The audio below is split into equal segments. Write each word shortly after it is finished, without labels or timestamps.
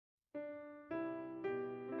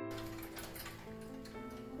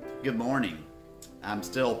Good morning. I'm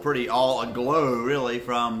still pretty all aglow really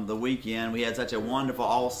from the weekend. We had such a wonderful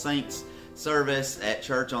All Saints service at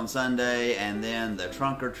church on Sunday, and then the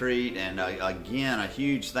trunk or treat, and again a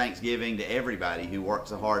huge Thanksgiving to everybody who worked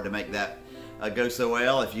so hard to make that go so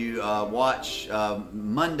well. If you watch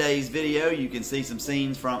Monday's video, you can see some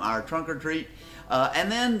scenes from our trunk or treat.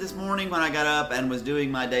 And then this morning when I got up and was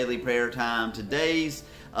doing my daily prayer time, today's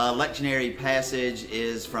lectionary passage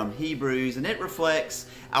is from Hebrews, and it reflects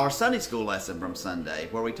our Sunday school lesson from Sunday,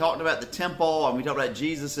 where we talked about the temple and we talked about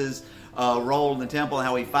Jesus's role in the temple and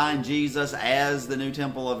how we find Jesus as the new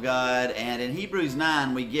temple of God. And in Hebrews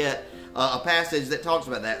 9 we get a passage that talks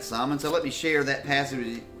about that some, and so let me share that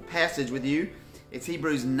passage with you. It's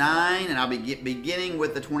Hebrews 9, and I'll be beginning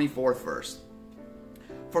with the 24th verse.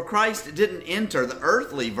 For Christ didn't enter the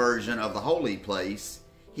earthly version of the holy place.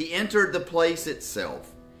 He entered the place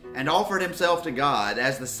itself and offered himself to God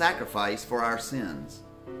as the sacrifice for our sins.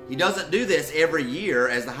 He doesn't do this every year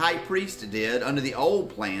as the high priest did under the old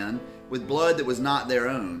plan with blood that was not their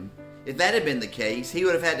own. If that had been the case, he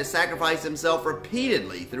would have had to sacrifice himself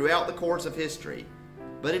repeatedly throughout the course of history.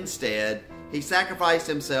 But instead, he sacrificed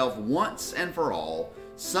himself once and for all,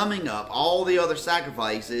 summing up all the other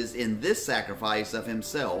sacrifices in this sacrifice of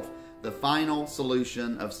himself, the final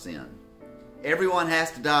solution of sin. Everyone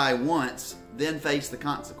has to die once, then face the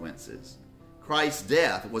consequences. Christ's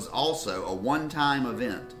death was also a one-time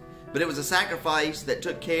event, but it was a sacrifice that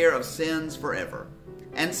took care of sins forever.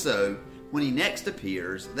 And so, when he next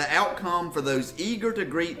appears, the outcome for those eager to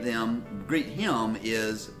greet him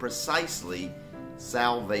is precisely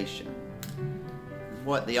salvation.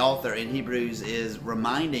 What the author in Hebrews is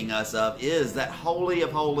reminding us of is that Holy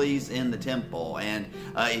of Holies in the temple. And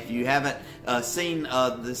if you haven't seen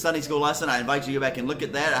the Sunday school lesson, I invite you to go back and look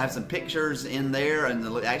at that. I have some pictures in there and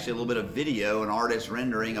actually a little bit of video, an artist's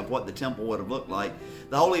rendering of what the temple would have looked like.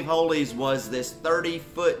 The Holy of Holies was this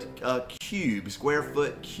 30-foot cube, square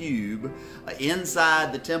foot cube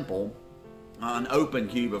inside the temple. An open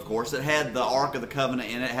cube, of course. It had the Ark of the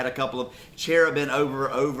Covenant in it. It had a couple of cherubim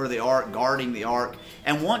over the Ark, guarding the Ark.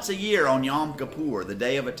 And once a year on Yom Kippur, the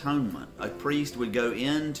Day of Atonement, a priest would go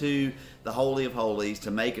into the Holy of Holies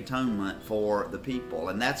to make atonement for the people.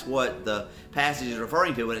 And that's what the passage is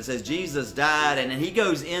referring to when it says Jesus died, and he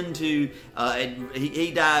goes into,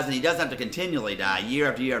 he dies, and he doesn't have to continually die year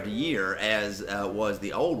after year after year as was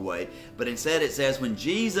the old way. But instead it says when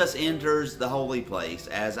Jesus enters the holy place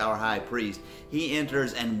as our high priest, he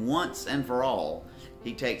enters, and once and for all,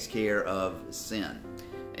 he takes care of sin.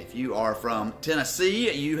 If you are from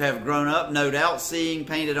Tennessee, you have grown up, no doubt, seeing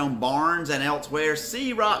painted on barns and elsewhere,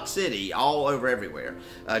 "See Rock City," all over everywhere.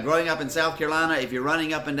 Growing up in South Carolina, if you're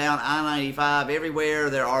running up and down I-95, everywhere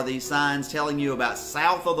there are these signs telling you about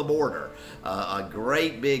south of the border. A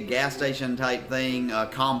great big gas station type thing,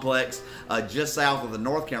 complex, just south of the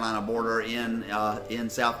North Carolina border in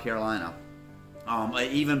South Carolina.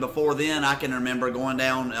 Even before then, I can remember going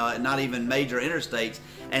down not even major interstates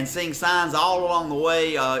and seeing signs all along the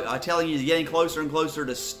way telling you getting closer and closer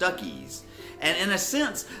to Stuckey's. And in a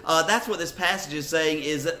sense, that's what this passage is saying,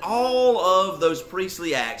 is that all of those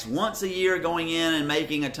priestly acts, once a year going in and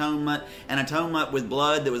making atonement, and atonement with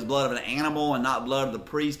blood that was blood of an animal and not blood of the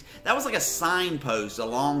priest, that was like a signpost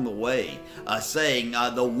along the way, saying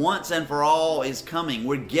the once and for all is coming.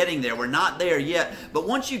 We're getting there. We're not there yet. But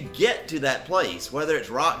once you get to that place, whether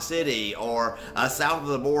it's Rock City or south of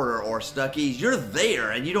the border or Stuckey's, you're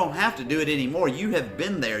there, and you don't have to do it anymore. You have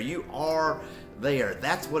been there. You are there.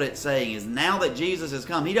 That's what it's saying, is now that Jesus has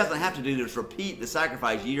come, he doesn't have to do this, repeat the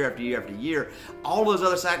sacrifice year after year after year. All those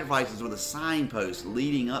other sacrifices were the signposts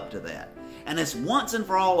leading up to that. And this once and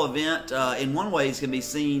for all event, in one way, can be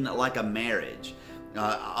seen like a marriage.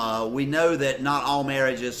 We know that not all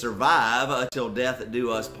marriages survive until death do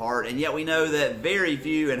us part, and yet we know that very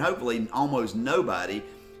few, and hopefully almost nobody,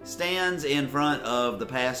 stands in front of the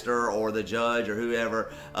pastor or the judge or whoever,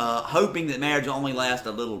 hoping that marriage will only last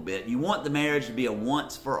a little bit. You want the marriage to be a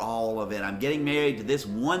once-for-all event. I'm getting married to this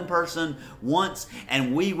one person once,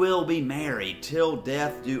 and we will be married till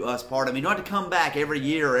death do us part. I mean, you don't have to come back every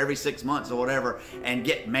year or every 6 months or whatever and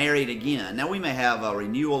get married again. Now, we may have a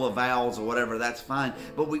renewal of vows or whatever, that's fine,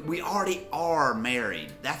 but we already are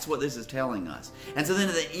married. That's what this is telling us. And so then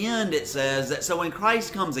at the end it says that so when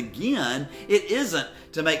Christ comes again, it isn't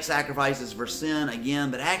to make sacrifices for sin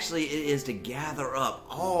again, but actually it is to gather up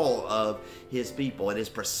all of his people. It is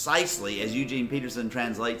precisely, as Eugene Peterson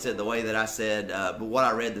translates it, the way that I said, but what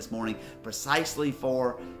I read this morning, precisely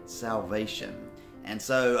for salvation. And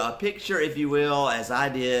so picture, if you will, as I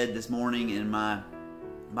did this morning in my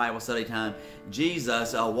Bible study time,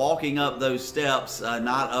 Jesus walking up those steps,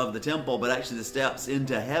 not of the temple, but actually the steps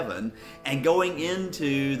into heaven, and going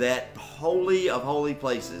into that holy of holy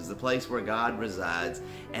places, the place where God resides,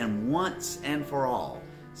 and once and for all,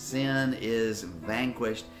 sin is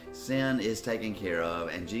vanquished, sin is taken care of,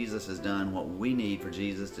 and Jesus has done what we need for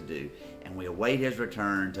Jesus to do. And we await His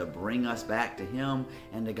return to bring us back to Him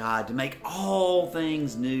and to God, to make all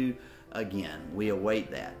things new again. We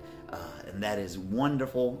await that. And that is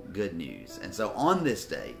wonderful good news. And so on this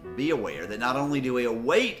day, be aware that not only do we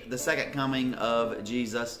await the second coming of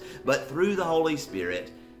Jesus, but through the Holy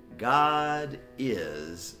Spirit, God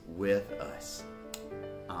is with us.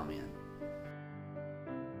 Amen.